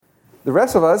The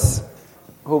rest of us,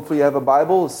 hopefully you have a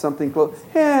Bible, something close.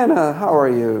 Hannah, how are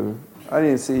you? I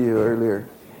didn't see you earlier.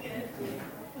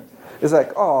 It's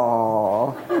like,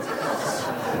 oh,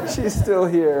 she's still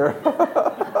here.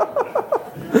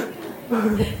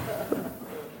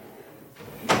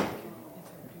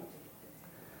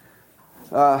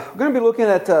 We're going to be looking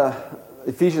at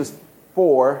Ephesians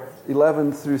 4,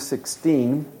 11 through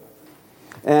 16.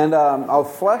 And I'll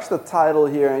flash the title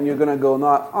here, and you're going to go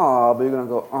not, ah, but you're going to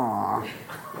go, ah.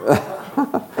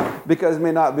 Because it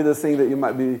may not be the thing that you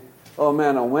might be, oh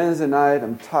man, on Wednesday night,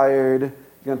 I'm tired. You're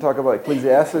going to talk about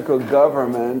ecclesiastical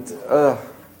government.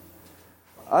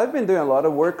 I've been doing a lot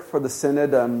of work for the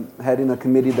Synod. I'm heading a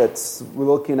committee that's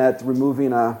looking at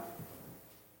removing a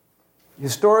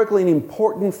historically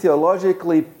important,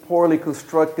 theologically poorly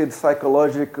constructed,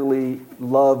 psychologically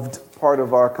loved part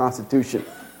of our Constitution.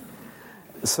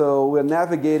 So we're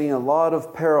navigating a lot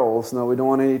of perils. No, we don't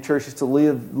want any churches to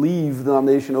leave the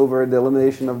denomination over the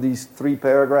elimination of these 3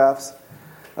 paragraphs.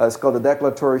 It's called the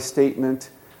Declaratory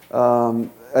Statement. At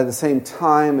the same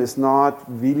time, it's not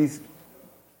really,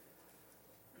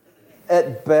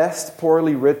 at best,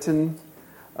 poorly written.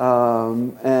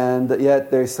 And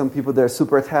yet there's some people that are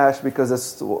super attached because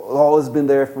it's always been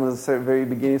there from the very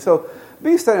beginning. So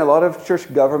we've been studying a lot of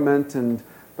church government and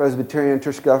Presbyterian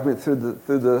church government through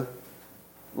the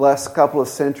last couple of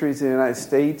centuries in the United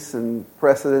States and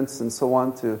precedents and so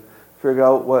on to figure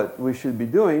out what we should be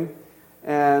doing.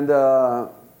 And so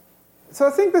I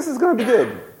think this is going to be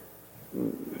good.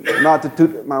 Not to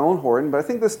toot my own horn, but I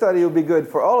think this study will be good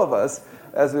for all of us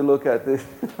as we look at the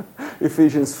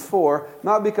Ephesians 4,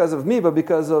 not because of me, but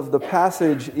because of the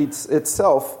passage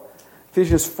itself.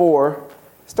 Ephesians 4,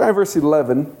 starting verse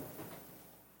 11.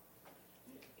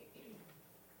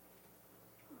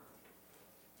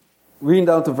 Reading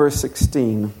down to verse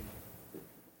 16.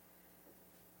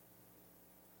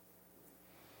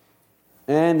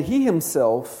 And he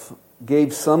himself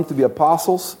gave some to be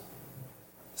apostles,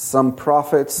 some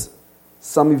prophets,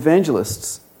 some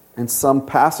evangelists, and some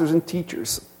pastors and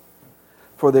teachers,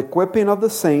 for the equipping of the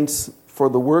saints, for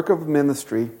the work of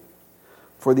ministry,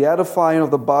 for the edifying of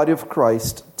the body of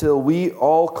Christ, till we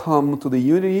all come to the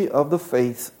unity of the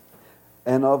faith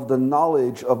and of the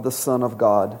knowledge of the Son of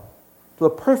God, to a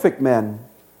perfect man,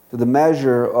 to the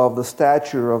measure of the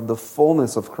stature of the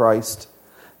fullness of Christ,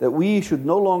 that we should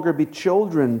no longer be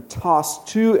children tossed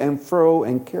to and fro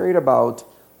and carried about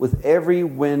with every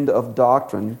wind of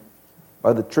doctrine,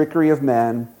 by the trickery of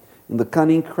man, in the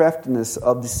cunning craftiness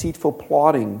of deceitful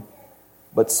plotting,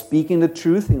 but speaking the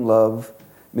truth in love,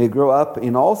 may grow up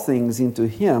in all things into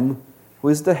Him who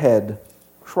is the head,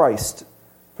 Christ,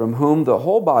 from whom the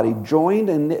whole body, joined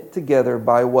and knit together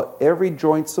by what every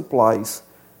joint supplies,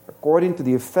 according to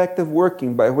the effective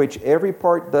working by which every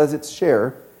part does its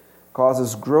share,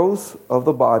 causes growth of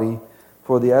the body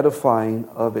for the edifying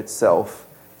of itself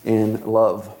in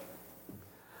love.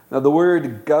 Now, the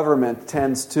word government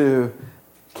tends to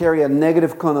carry a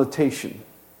negative connotation,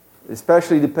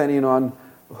 especially depending on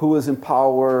who is in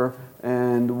power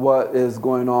and what is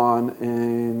going on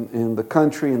in the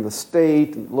country, in the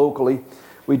state, and locally.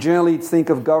 We generally think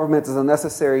of government as a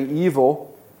necessary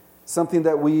evil, something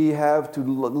that we have to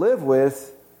live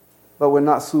with, but we're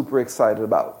not super excited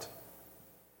about.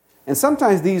 And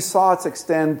sometimes these thoughts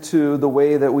extend to the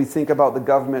way that we think about the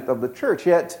government of the church.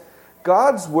 Yet,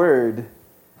 God's Word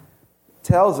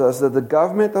tells us that the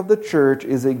government of the church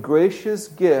is a gracious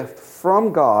gift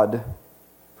from God,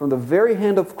 from the very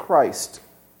hand of Christ,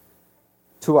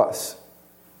 to us.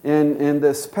 In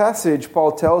this passage,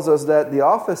 Paul tells us that the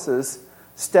offices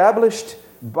established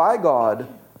by God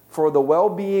for the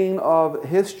well-being of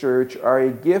His church are a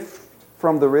gift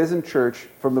from the risen church,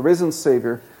 from the risen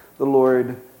Savior, the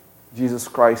Lord Jesus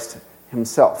Christ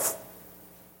Himself.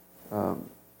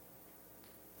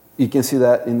 You can see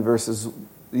that in verses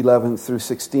 11 through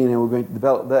 16, and we're going to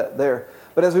develop that there.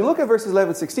 But as we look at verses 11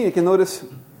 and 16, you can notice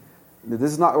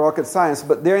this is not rocket science,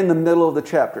 but they're in the middle of the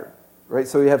chapter, right?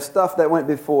 So you have stuff that went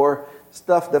before,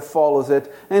 stuff that follows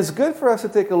it, and it's good for us to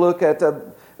take a look at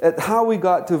how we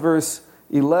got to verse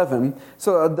 11.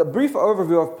 So the brief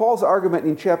overview of Paul's argument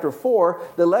in chapter 4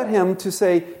 that led him to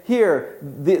say, here,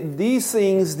 these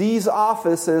things, these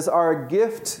offices are a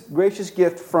gift, gracious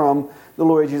gift from the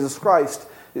Lord Jesus Christ.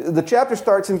 The chapter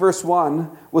starts in verse 1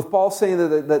 with Paul saying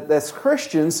that as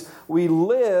Christians, we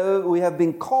have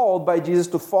been called by Jesus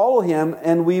to follow Him,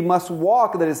 and we must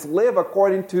walk, that is, live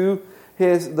according to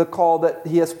the call that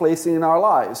he has placed in our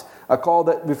lives. A call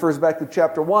that refers back to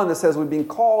chapter 1 that says we've been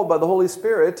called by the Holy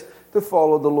Spirit to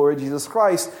follow the Lord Jesus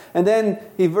Christ. And then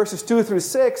verses 2 through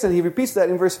 6, and he repeats that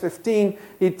in verse 15,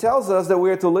 he tells us that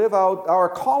we are to live out our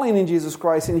calling in Jesus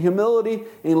Christ in humility,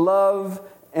 in love,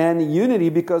 and unity,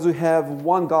 because we have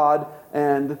one God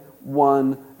and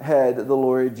one head, the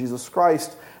Lord Jesus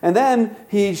Christ. And then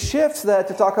he shifts that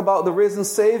to talk about the risen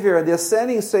Savior, the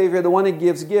ascending Savior, the one who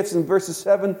gives gifts. In verses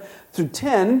 7 through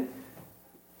 10,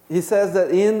 he says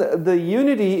that in the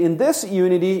unity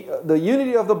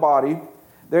of the body,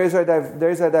 there is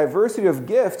a diversity of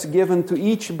gifts given to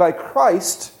each by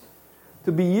Christ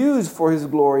to be used for his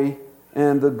glory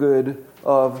and the good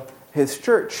of his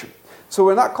church. So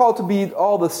we're not called to be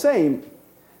all the same.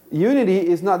 Unity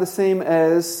is not the same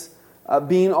as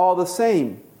being all the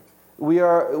same. We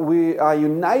are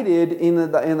united in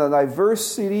the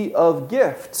diversity of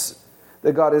gifts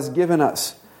that God has given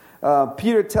us.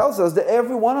 Peter tells us that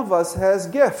every one of us has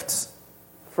gifts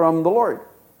from the Lord.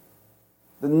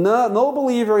 No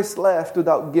believer is left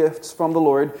without gifts from the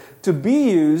Lord to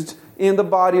be used in the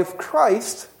body of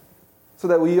Christ so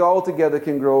that we all together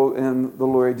can grow in the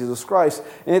Lord Jesus Christ.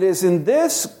 And it is in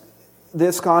this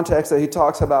context that he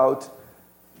talks about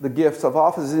the gifts of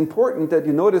office. It's important that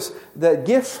you notice that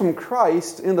gifts from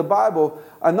Christ in the Bible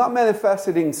are not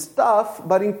manifested in stuff,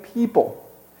 but in people.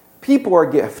 People are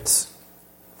gifts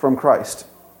from Christ.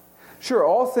 Sure,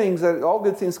 all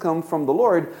good things come from the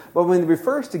Lord, but when it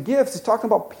refers to gifts, it's talking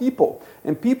about people.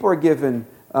 And people are given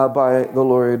by the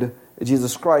Lord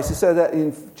Jesus Christ. He said that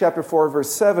in chapter 4,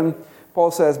 verse 7, Paul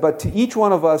says, "But to each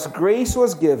one of us grace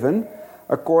was given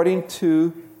according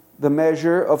to the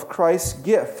measure of Christ's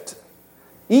gift."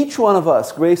 Each one of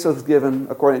us, grace was given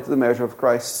according to the measure of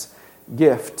Christ's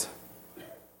gift.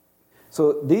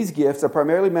 So these gifts are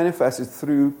primarily manifested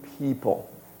through people.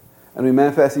 And we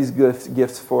manifest these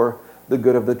gifts for the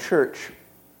good of the church.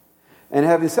 And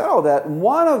having said all that,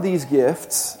 one of these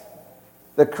gifts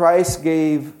that Christ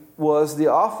gave was the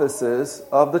offices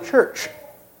of the church.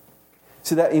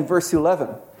 See that in verse 11.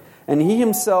 "And he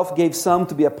himself gave some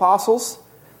to be apostles,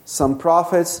 some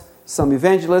prophets, some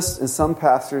evangelists, and some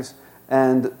pastors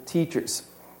and teachers."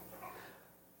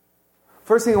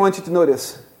 First thing I want you to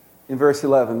notice in verse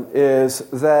 11 is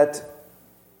that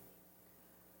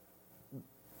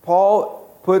Paul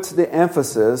puts the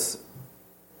emphasis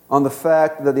on the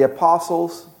fact that the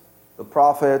apostles, the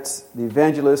prophets, the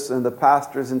evangelists, and the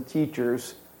pastors and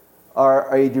teachers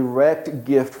are a direct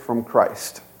gift from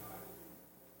Christ.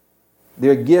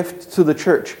 They're a gift to the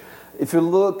church. If you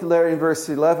look there in verse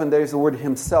 11, there's the word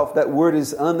himself. That word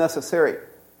is unnecessary.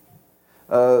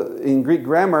 In Greek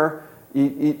grammar,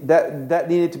 that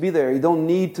needed to be there. You don't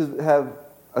need to have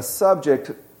a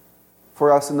subject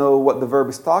for us to know what the verb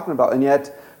is talking about. And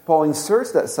yet, Paul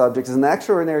inserts that subject as an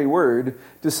extraordinary word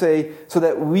to say, so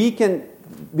that we can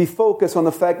be focused on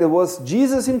the fact that it was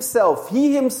Jesus himself,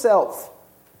 he himself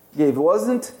gave. It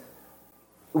wasn't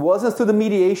through the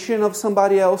mediation of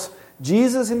somebody else.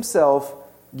 Jesus himself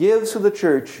gives to the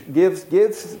church, gave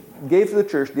to the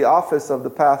church the office of the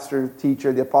pastor,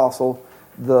 teacher, the apostle,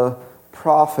 the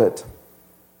prophet.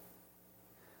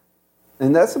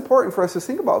 And that's important for us to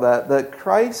think about that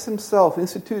Christ himself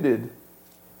instituted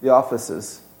the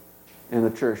offices in the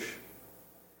church.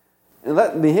 And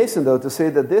let me hasten, though, to say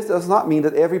that this does not mean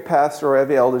that every pastor or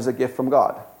every elder is a gift from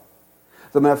God.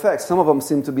 As a matter of fact, some of them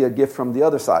seem to be a gift from the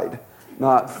other side,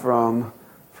 not from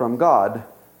God.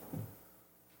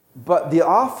 But the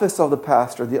office of the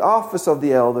pastor, the office of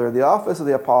the elder, the office of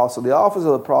the apostle, the office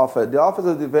of the prophet, the office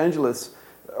of the evangelist,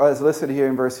 as listed here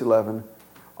in verse 11,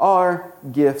 are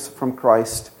gifts from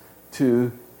Christ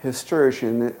to his church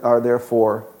and are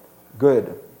therefore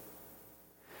good.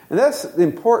 And that's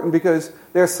important because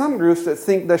there are some groups that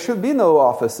think there should be no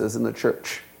offices in the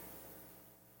church.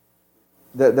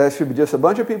 That there should be just a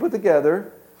bunch of people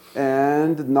together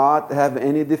and not have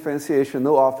any differentiation,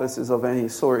 no offices of any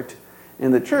sort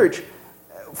in the church.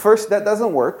 First, that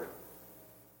doesn't work.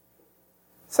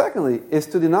 Secondly, is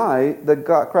to deny that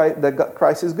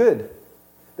Christ is good.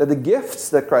 That the gifts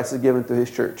that Christ has given to his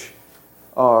church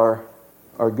are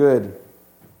good.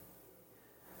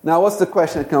 Now, what's the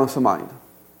question that comes to mind?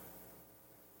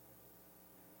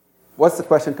 What's the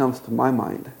question that comes to my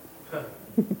mind?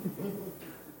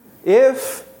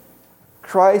 If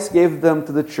Christ gave them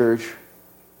to the church,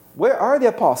 where are the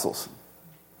apostles?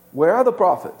 Where are the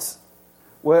prophets?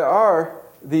 Where are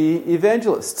the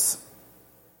evangelists?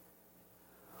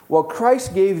 Well,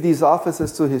 Christ gave these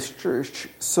offices to his church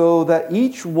so that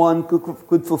each one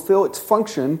could fulfill its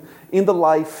function in the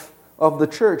life of the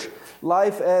church.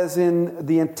 Life as in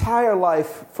the entire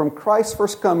life from Christ's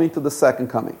first coming to the second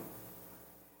coming.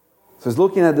 So he's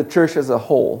looking at the church as a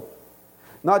whole,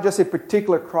 not just a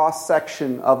particular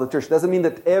cross-section of the church. It doesn't mean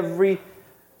that every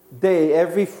day,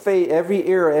 every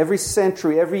era, every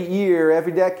century, every year,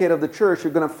 every decade of the church,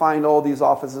 you're going to find all these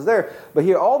offices there. But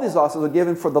here, all these offices are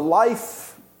given for the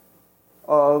life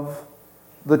of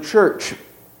the church.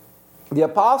 The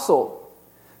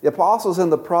apostles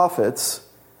and the prophets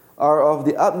are of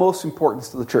the utmost importance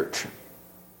to the church.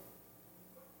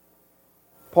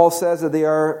 Paul says that they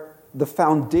are the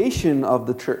foundation of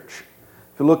the church.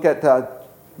 If you look at,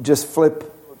 just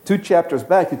flip 2 chapters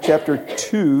back to chapter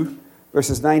 2,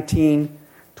 verses 19,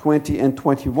 20, and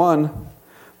 21,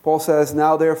 Paul says,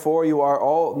 "Now therefore you are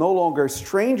all no longer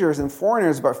strangers and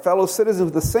foreigners, but fellow citizens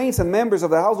with the saints and members of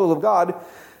the household of God,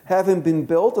 having been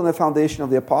built on the foundation of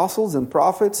the apostles and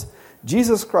prophets,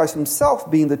 Jesus Christ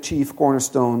himself being the chief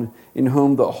cornerstone, in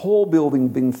whom the whole building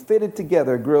being fitted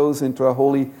together grows into a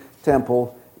holy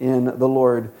temple in the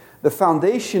Lord." The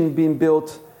foundation being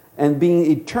built and being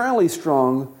eternally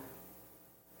strong,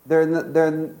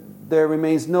 there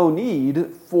remains no need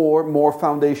for more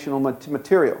foundational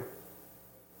material.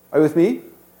 Are you with me?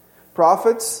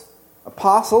 Prophets,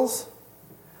 apostles,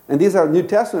 and these are New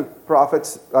Testament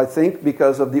prophets, I think,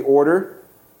 because of the order,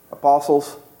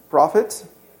 apostles, prophets.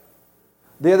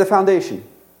 They are the foundation.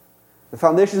 The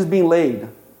foundation is being laid,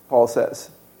 Paul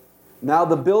says. Now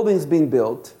the building's being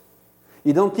built.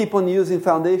 You don't keep on using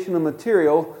foundational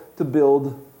material to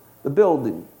build the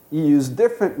building. You use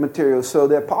different materials. So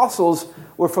the apostles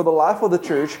were for the life of the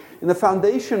church in the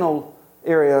foundational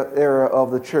era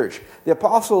of the church. The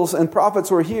apostles and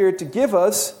prophets were here to give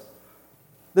us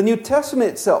the New Testament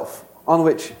itself on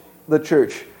which the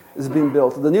church is being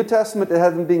built. The New Testament that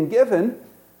hasn't been given,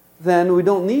 then we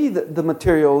don't need the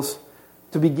materials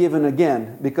to be given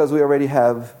again because we already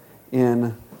have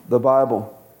in the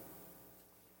Bible.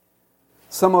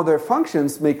 Some of their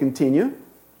functions may continue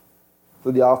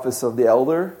through the office of the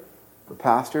elder, the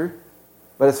pastor,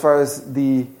 but as far as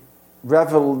the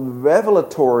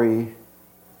revelatory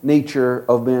nature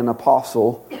of being an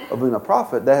apostle, of being a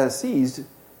prophet, that has ceased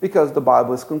because the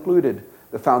Bible is concluded.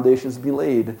 The foundations be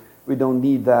laid. We don't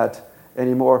need that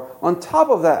anymore. On top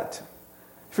of that,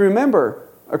 if you remember,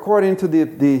 according to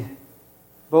the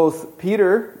both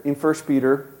Peter in 1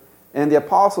 Peter and the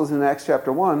apostles in Acts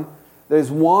chapter 1, there's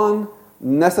one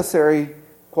necessary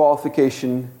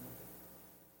qualification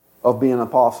of being an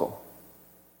apostle.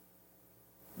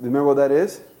 Do you remember what that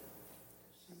is?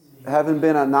 Having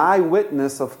been an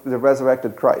eyewitness of the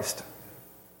resurrected Christ.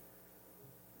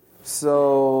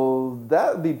 So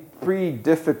that would be pretty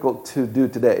difficult to do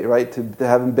today, right? To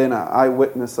having been an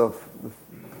eyewitness of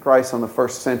Christ on the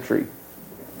first century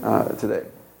today.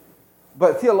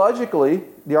 But theologically,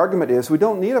 the argument is we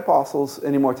don't need apostles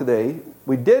anymore today.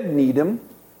 We did need them,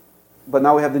 but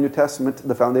now we have the New Testament.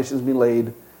 The foundation's been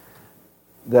laid.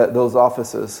 That those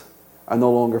offices are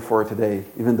no longer for today,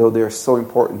 even though they're so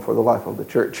important for the life of the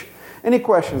church. Any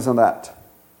questions on that?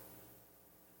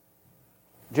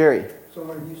 Jerry? So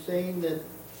are you saying that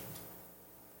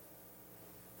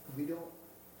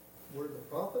were the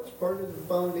prophets part of the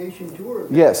foundation too? Or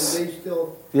Yes. Do they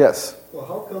still? Yes. Well,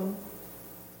 how come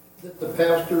that the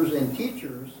pastors and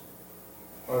teachers,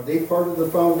 are they part of the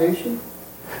foundation?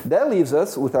 That leaves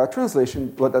us with our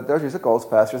translation, what the translation calls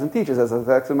pastors and teachers. That's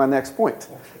actually my next point.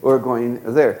 We're going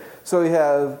there. So we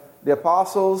have the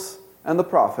apostles and the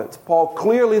prophets. Paul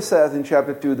clearly says in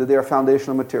chapter 2 that they are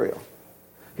foundational material.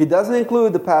 He doesn't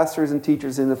include the pastors and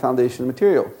teachers in the foundational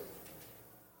material,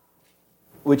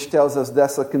 which tells us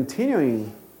that's a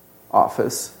continuing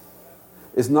office.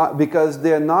 Is not because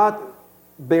they're not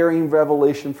bearing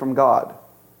revelation from God.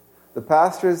 The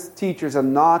pastors, teachers are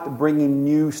not bringing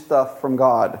new stuff from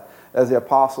God as the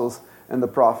apostles and the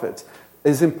prophets.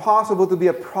 It's impossible to be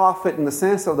a prophet in the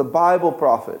sense of the Bible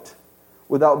prophet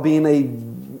without being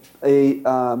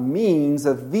a means,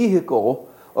 a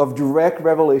vehicle of direct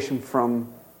revelation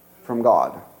from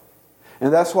God.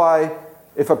 And that's why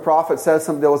if a prophet said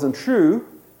something that wasn't true,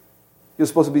 he was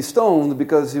supposed to be stoned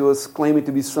because he was claiming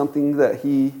to be something that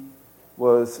he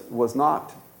was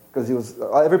not. Because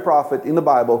every prophet in the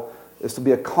Bible is to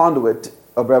be a conduit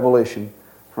of revelation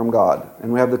from God.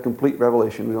 And we have the complete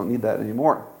revelation. We don't need that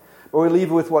anymore. But we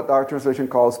leave with what our translation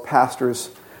calls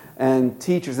pastors and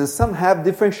teachers. And some have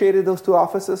differentiated those two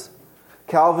offices.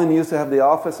 Calvin used to have the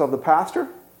office of the pastor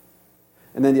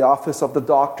and then the office of the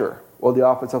doctor or the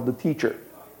office of the teacher.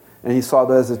 And he saw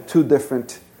those as two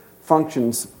different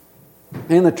functions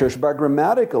in the church. But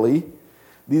grammatically,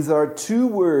 these are two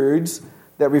words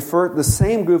that refer to the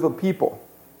same group of people.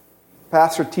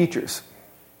 Pastor, teachers.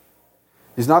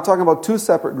 He's not talking about two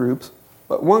separate groups,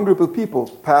 but one group of people,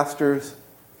 pastors,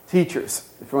 teachers.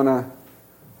 If you want to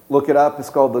look it up. It's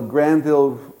called the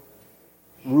Granville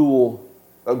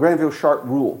Sharp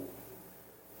Rule.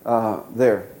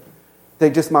 There.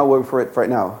 Take just my word for it right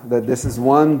now, that this is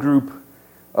one group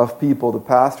of people, the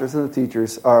pastors and the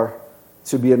teachers, are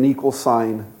to be an equal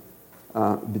sign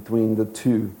between the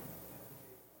two.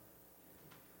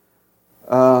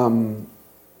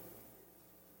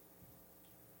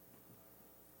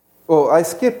 I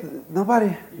skipped.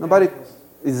 Nobody.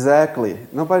 Exactly.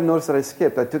 Nobody noticed that I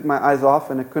skipped. I took my eyes off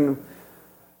and I couldn't,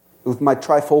 with my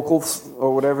trifocals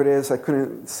or whatever it is, I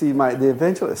couldn't see the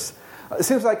evangelist. It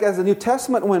seems like as the New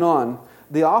Testament went on,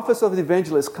 the office of the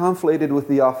evangelist conflated with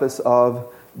the office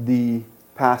of the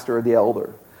pastor or the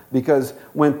elder. Because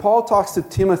when Paul talks to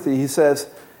Timothy, he says,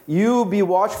 "You be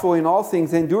watchful in all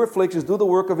things, endure afflictions, do the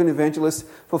work of an evangelist,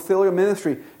 fulfill your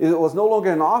ministry." It was no longer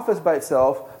an office by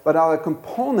itself, but now a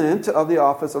component of the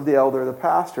office of the elder, the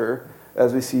pastor,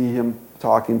 as we see him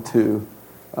talking to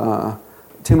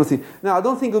Timothy. Now, I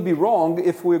don't think it would be wrong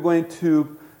if we're going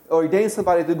to ordain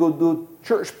somebody to go do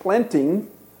church planting,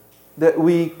 that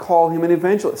we call him an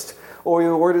evangelist. Or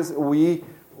we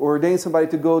ordain somebody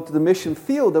to go to the mission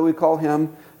field, that we call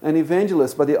him an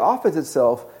evangelist. But the office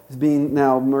itself is being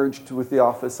now merged with the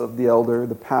office of the elder,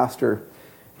 the pastor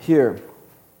here.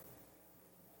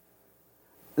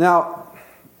 Now,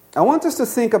 I want us to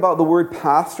think about the word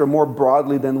pastor more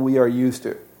broadly than we are used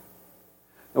to.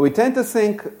 Now, we tend to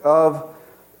think of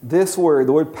this word,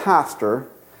 the word pastor,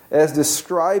 as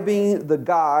describing the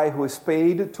guy who is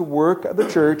paid to work at the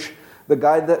church, the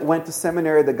guy that went to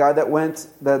seminary, the guy that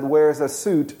wears a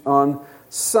suit on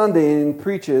Sunday and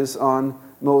preaches on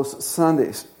most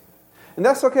Sundays. And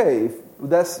that's okay.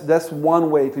 That's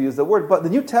one way to use the word. But the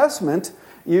New Testament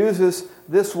uses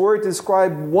this word to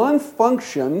describe one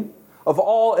function of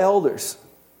all elders.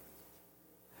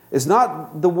 It's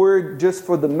not the word just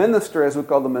for the minister, as we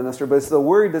call the minister, but it's the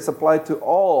word that's applied to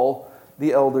all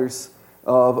the elders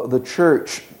of the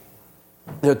church.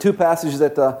 There are two passages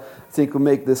that I think will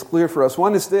make this clear for us.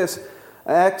 One is this,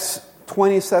 Acts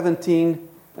 20:17,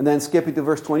 and then skipping to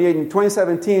verse 28. And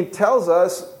 20:17 tells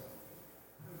us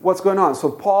what's going on. So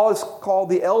Paul is called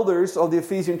the elders of the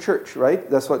Ephesian church, right?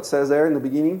 That's what it says there in the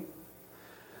beginning.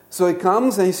 So he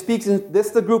comes and he speaks, and this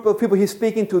is the group of people he's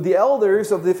speaking to, the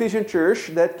elders of the Ephesian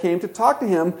church that came to talk to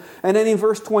him. And then in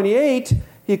verse 28,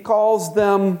 he calls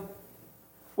them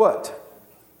what?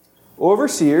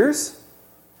 Overseers.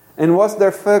 And what's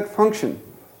their function?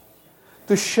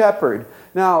 To shepherd.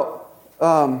 Now,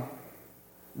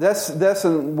 that's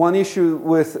one issue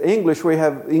with English, where you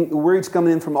have words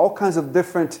coming in from all kinds of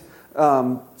different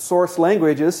source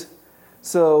languages.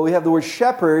 So we have the word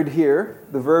shepherd here,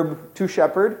 the verb to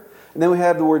shepherd. And then we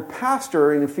have the word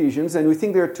pastor in Ephesians, and we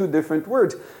think there are two different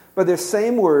words. But they're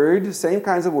same word, same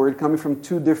kinds of word, coming from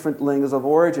two different languages of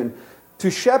origin. To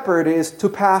shepherd is to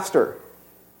pastor.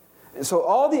 And so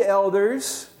all the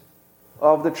elders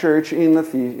of the church in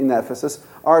Ephesus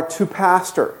are to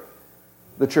pastor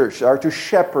the church, are to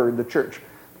shepherd the church.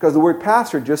 Because the word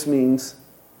pastor just means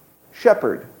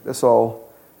shepherd. That's all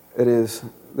it is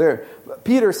there.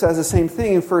 Peter says the same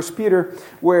thing in 1 Peter,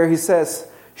 where he says,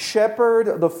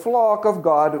 "Shepherd the flock of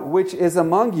God which is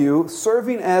among you,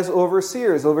 serving as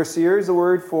overseers." Overseer is the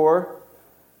word for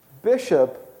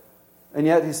bishop. And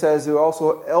yet he says there are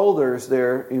also elders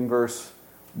there in verse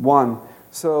 1.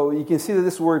 So you can see that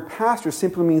this word pastor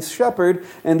simply means shepherd.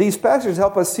 And these pastors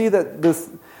help us see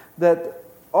that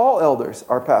all elders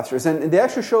are pastors. And they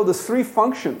actually show the three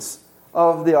functions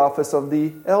of the office of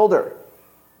the elder.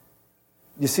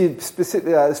 You see,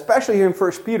 especially here in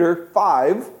 1 Peter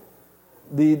 5,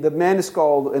 the man is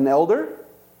called an elder,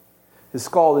 he's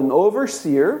called an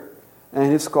overseer,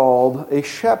 and he's called a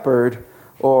shepherd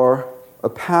or a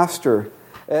pastor.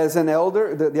 As an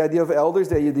elder, the idea of elders,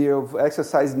 the idea of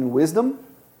exercising wisdom,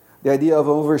 the idea of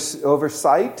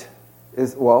oversight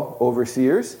is,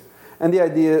 overseers, and the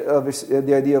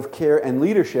idea of care and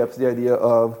leadership, the idea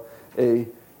of a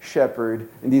shepherd.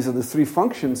 And these are the three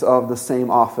functions of the same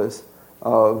office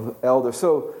of elder.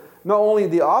 So not only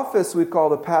the office we call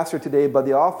the pastor today, but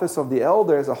the office of the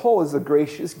elder as a whole is a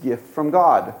gracious gift from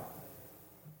God.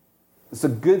 It's a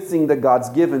good thing that God's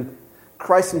given.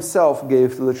 Christ himself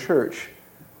gave to the church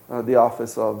the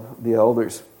office of the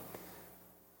elders.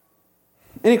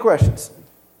 Any questions?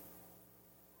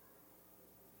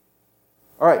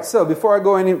 All right, so before I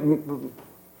go any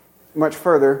much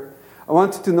further, I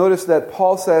want you to notice that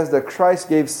Paul says that Christ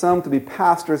gave some to be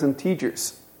pastors and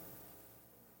teachers.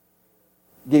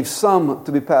 Gave some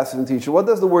to be pastors and teachers. What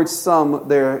does the word some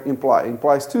there imply? It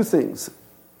implies two things.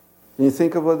 Can you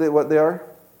think of what they are?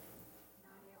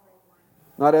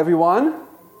 Not everyone.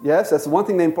 Yes, that's one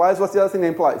thing that implies. What's the other thing that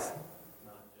implies?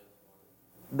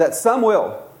 That some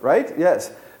will, right?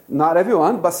 Yes. Not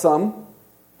everyone, but some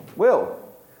will.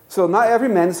 So not every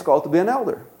man is called to be an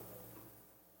elder.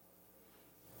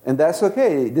 And that's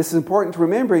okay. This is important to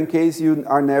remember in case you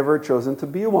are never chosen to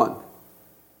be one.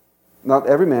 Not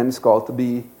every man is called to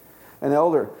be an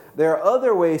elder. There are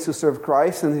other ways to serve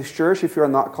Christ in His church if you are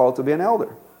not called to be an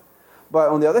elder. But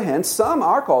on the other hand, some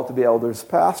are called to be elders,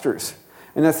 pastors.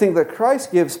 And I think that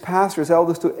Christ gives pastors,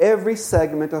 elders to every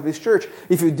segment of His church.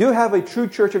 If you do have a true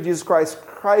church of Jesus Christ,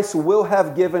 Christ will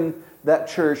have given that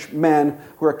church men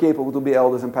who are capable to be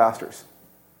elders and pastors.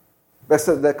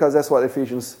 Because that's what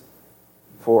Ephesians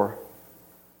 4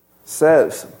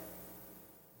 says.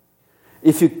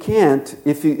 If you can't,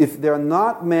 if there are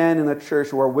not men in a church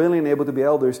who are willing and able to be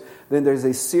elders, then there's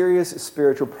a serious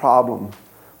spiritual problem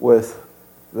with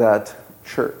that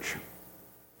church.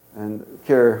 And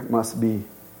care must be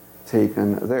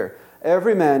taken there.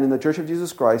 Every man in the Church of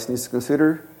Jesus Christ needs to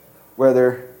consider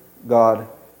whether God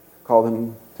called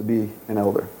him to be an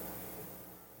elder.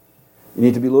 You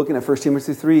need to be looking at 1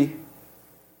 Timothy 3,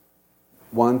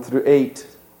 1 through 8.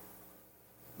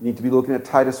 You need to be looking at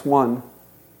Titus 1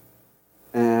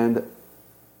 and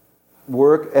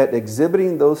work at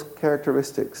exhibiting those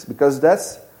characteristics, because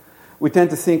we tend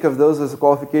to think of those as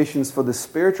qualifications for the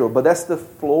spiritual, but that's the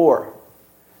floor.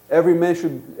 Every man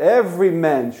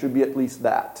should be at least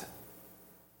that.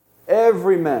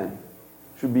 Every man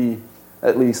should be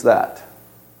at least that.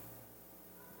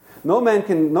 No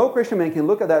Christian man can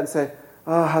look at that and say,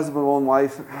 husband and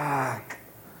wife, I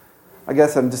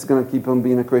guess I'm just going to keep on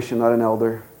being a Christian, not an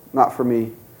elder. Not for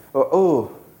me.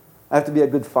 Or, I have to be a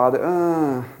good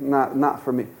father. Not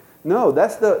for me. No,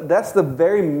 that's the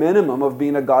very minimum of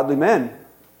being a godly man.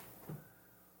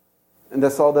 And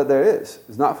that's all that there is.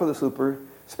 It's not for the super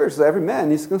spiritual. Every man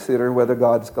needs to consider whether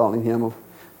God is calling him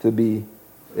to be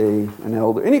an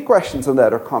elder. Any questions on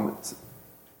that or comments?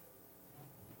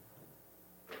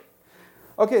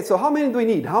 Okay, so how many do we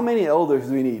need? How many elders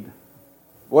do we need?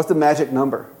 What's the magic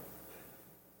number?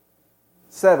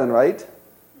 7, right?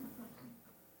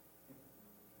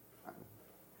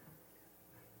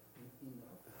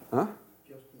 Huh?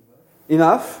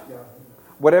 Enough? Yeah.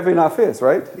 Whatever enough is,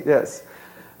 right? Yes.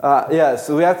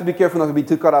 So we have to be careful not to be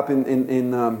too caught up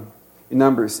in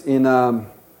numbers. In the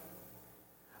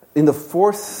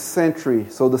 4th century,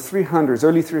 so the 300s,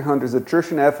 early 300s, the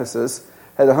church in Ephesus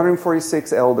had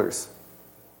 146 elders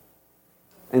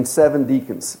and 7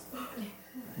 deacons. Do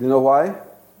you know why?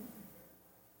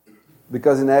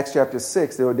 Because in Acts chapter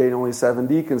 6, they ordained only 7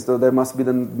 deacons, so there must be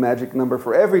the magic number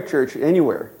for every church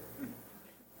anywhere.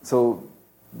 So,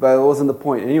 but it wasn't the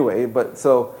point anyway. But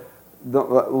so,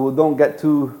 don't get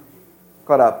too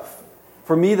caught up.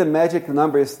 For me, the magic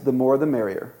number is the more the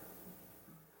merrier.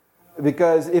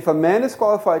 Because if a man is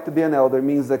qualified to be an elder, it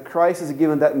means that Christ has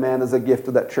given that man as a gift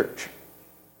to that church.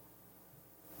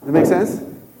 Does that make sense?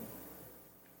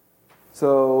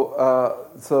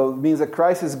 So it means that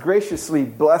Christ is graciously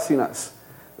blessing us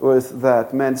with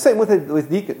that man. Same with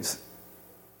deacons.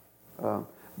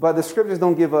 But the scriptures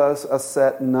don't give us a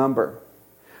set number.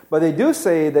 But they do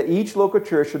say that each local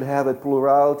church should have a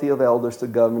plurality of elders to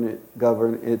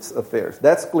govern its affairs.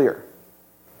 That's clear.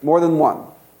 More than one.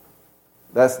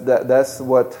 That's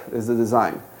what is the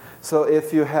design. So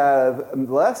if you have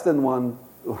less than one,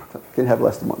 you can have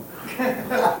less than one.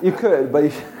 You could, but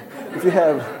if you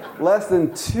have less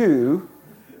than 2,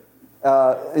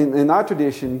 in our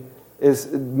tradition,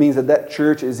 it means that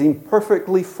church is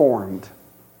imperfectly formed.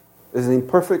 It's an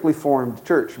imperfectly formed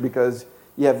church because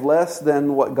you have less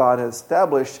than what God has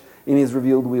established in His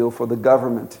revealed will for the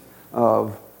government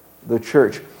of the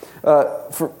church.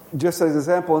 Just as an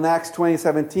example, in Acts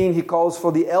 20:17, He calls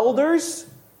for the elders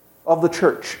of the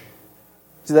church.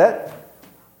 See that?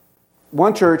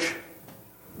 One church,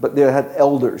 but they had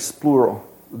elders, plural,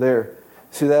 there.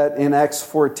 See that in Acts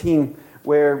 14,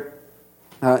 where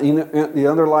in the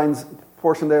underlined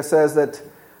portion there says that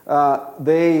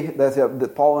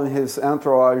that Paul and his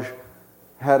entourage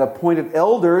had appointed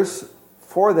elders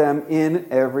for them in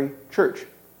every church.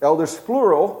 Elders,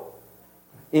 plural,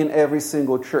 in every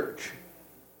single church.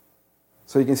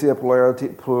 So you can see a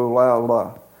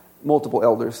multiple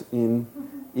elders in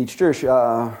each church.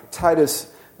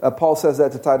 Titus, Paul says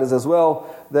that to Titus as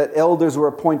well, that elders were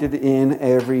appointed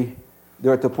they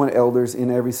are to appoint elders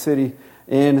in every city.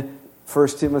 In 1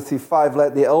 Timothy 5,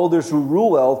 let the elders who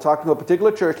rule well, talking to a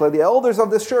particular church, let the elders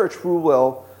of this church rule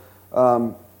well,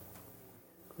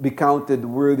 be counted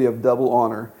worthy of double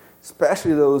honor,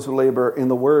 especially those who labor in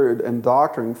the word and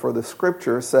doctrine, for the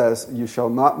scripture says, you shall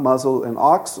not muzzle an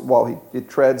ox while it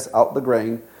treads out the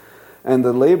grain, and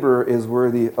the laborer is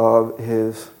worthy of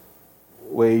his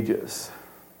wages.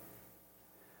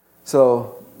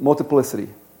 So, multiplicity,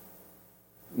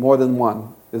 more than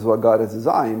one, is what God has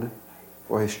designed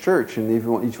for His church, and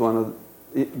each one of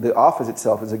the office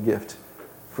itself is a gift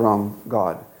from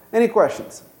God. Any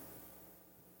questions?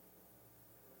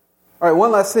 All right,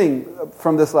 one last thing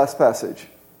from this last passage.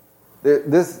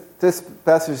 This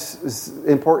passage is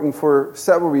important for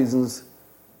several reasons.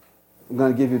 I'm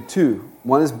going to give you two.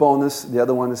 One is bonus, the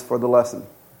other one is for the lesson.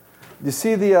 You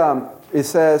see it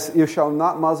says, "You shall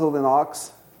not muzzle an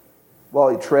ox while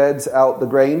it treads out the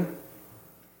grain."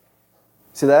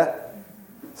 See that?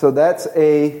 So that's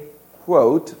a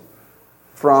quote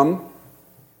from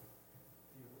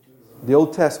the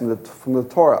Old Testament, from the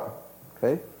Torah.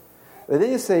 Okay? And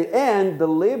then you say, "And the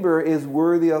laborer is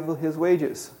worthy of his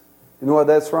wages." You know what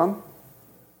that's from?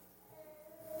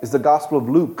 It's the Gospel of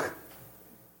Luke.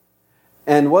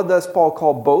 And what does Paul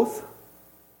call both?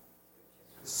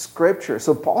 Scripture.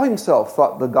 So Paul himself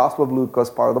thought the Gospel of Luke was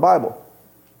part of the Bible.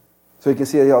 So you can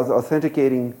see he was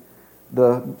authenticating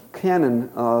the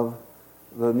canon of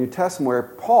the New Testament, where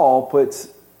Paul puts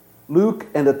Luke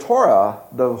and the Torah,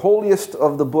 the holiest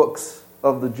of the books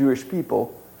of the Jewish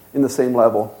people, in the same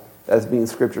level as being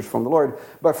scriptures from the Lord.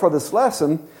 But for this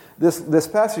lesson, this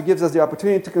passage gives us the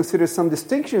opportunity to consider some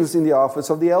distinctions in the office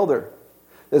of the elder.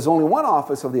 There's only one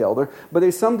office of the elder, but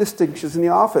there's some distinctions in the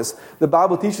office. The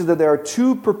Bible teaches that there are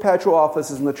two perpetual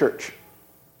offices in the church.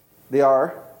 They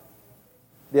are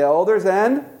the elders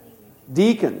and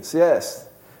deacons. Yes,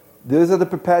 these are the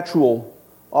perpetual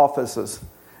offices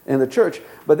in the church.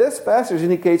 But this passage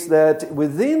indicates that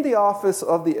within the office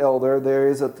of the elder, there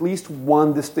is at least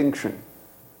one distinction.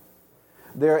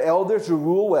 There are elders who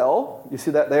rule well. You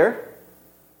see that there?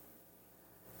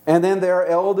 And then there are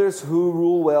elders who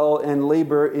rule well and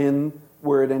labor in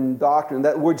word and doctrine.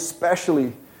 That word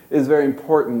 "specially" is very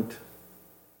important.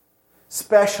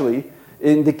 Specially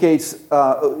indicates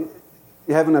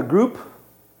having a group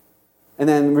and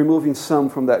then removing some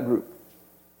from that group.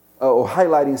 Or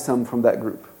highlighting some from that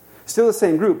group. Still the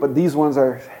same group, but these ones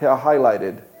are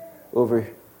highlighted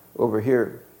over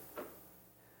here.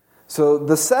 So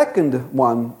the second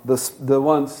one, the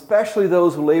one, especially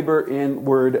those who labor in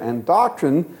word and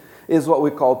doctrine, is what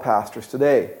we call pastors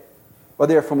today. But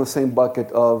they're from the same bucket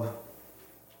of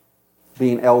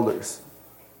being elders.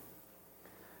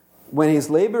 When he's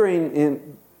laboring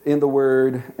in the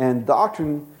word and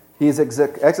doctrine, he's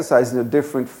exercising a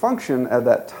different function at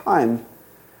that time.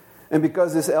 And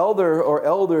because this elder or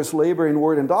elders labor in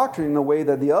word and doctrine in a way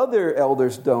that the other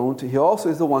elders don't, he also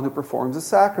is the one who performs the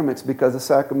sacraments, because the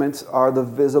sacraments are the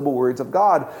visible words of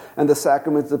God. And the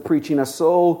sacraments of preaching are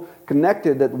so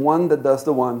connected that one that does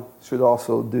the one should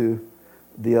also do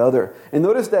the other. And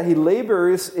notice that he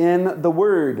labors in the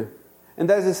word. And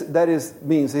that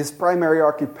means his primary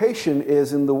occupation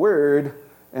is in the word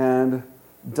and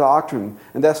doctrine.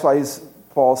 And that's why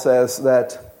Paul says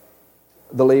that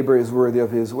the labor is worthy of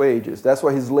his wages. That's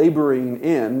why he's laboring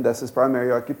in. That's his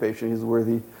primary occupation. He's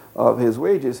worthy of his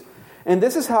wages. And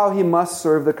this is how he must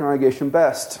serve the congregation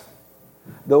best.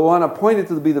 The one appointed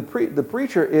to be the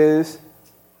preacher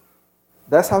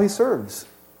that's how he serves.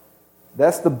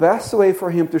 That's the best way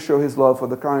for him to show his love for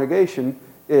the congregation,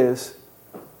 is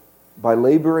by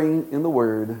laboring in the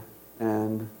word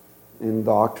and in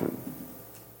doctrine.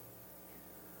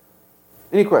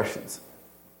 Any questions?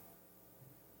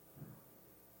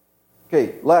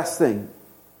 Okay, last thing.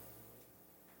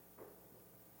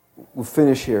 We'll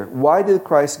finish here. Why did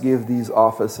Christ give these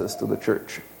offices to the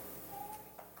church?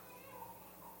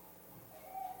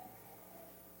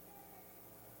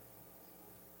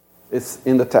 It's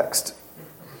in the text.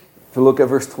 If you look at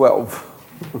verse 12.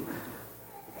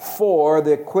 For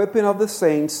the equipping of the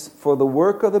saints, for the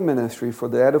work of the ministry, for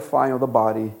the edifying of the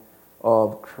body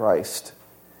of Christ.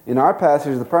 In our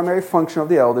passage, the primary function of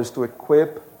the elders is to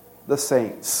equip the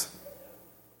saints.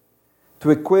 To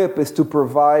equip is to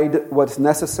provide what's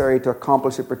necessary to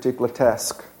accomplish a particular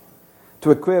task.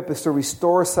 To equip is to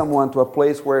restore someone to a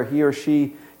place where he or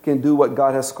she can do what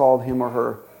God has called him or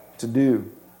her to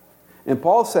do. And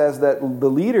Paul says that the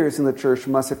leaders in the church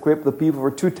must equip the people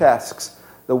for two tasks: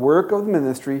 the work of the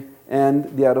ministry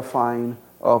and the edifying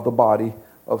of the body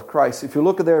of Christ. If you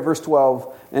look at there, verse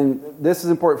 12, and this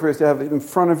is important for us to have in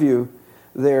front of you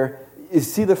there. You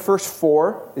see the first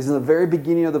 "for" is in the very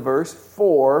beginning of the verse.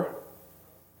 For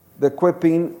the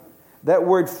equipping. That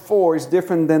word "for" is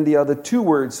different than the other two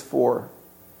words "for"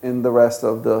 in the rest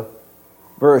of the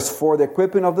verse. For the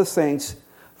equipping of the saints,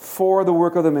 for the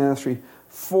work of the ministry,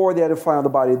 for the edifying of the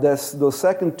body. Those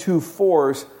second two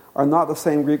 "fors" are not the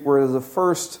same Greek word as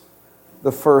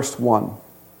the first one.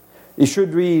 You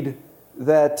should read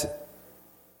that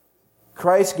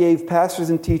Christ gave pastors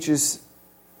and teachers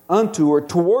unto or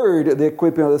toward the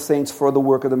equipping of the saints for the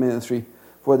work of the ministry,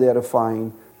 for the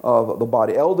edifying of the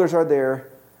body. Elders are there.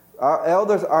 Our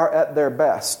elders are at their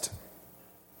best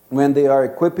when they are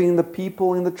equipping the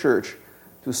people in the church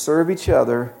to serve each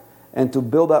other and to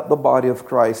build up the body of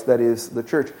Christ, that is the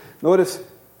church. Notice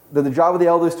that the job of the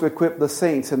elders is to equip the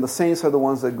saints, and the saints are the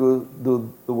ones that go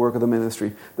do the work of the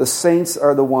ministry. The saints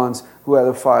are the ones who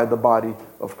edify the body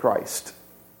of Christ.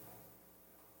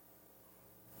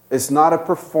 It's not a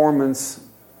performance,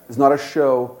 it's not a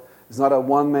show, it's not a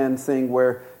one-man thing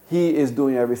where he is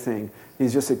doing everything.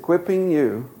 He's just equipping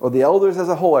you, or the elders as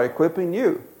a whole are equipping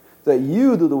you, so that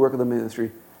you do the work of the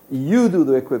ministry, you do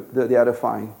the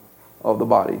edifying of the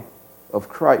body of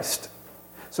Christ.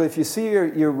 So if you see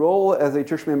your role as a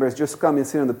church member as just come and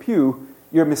sit in the pew,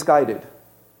 you're misguided.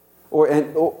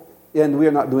 And we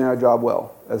are not doing our job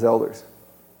well as elders.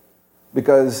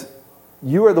 Because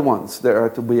you are the ones that are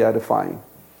to be edifying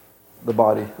the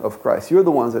body of Christ. You're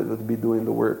the ones that are to be doing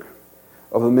the work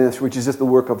of the ministry, which is just the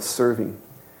work of serving.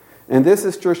 And this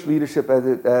is church leadership at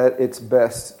its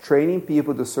best, training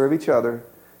people to serve each other,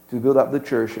 to build up the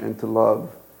church, and to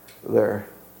love their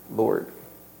Lord.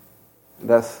 And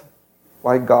that's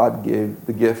why God gave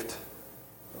the gift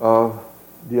of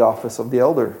the office of the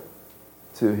elder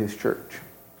to His church.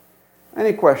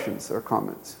 Any questions or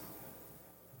comments?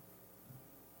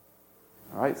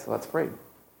 All right, so let's pray.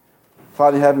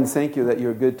 Father in heaven, thank you that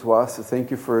you're good to us.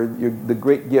 Thank you for the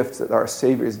great gifts that our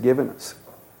Savior has given us.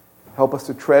 Help us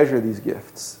to treasure these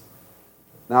gifts.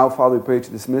 Now, Father, we pray to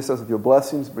dismiss us with your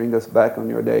blessings. Bring us back on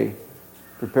your day,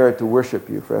 prepared to worship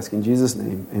you. For asking in Jesus'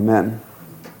 name, amen.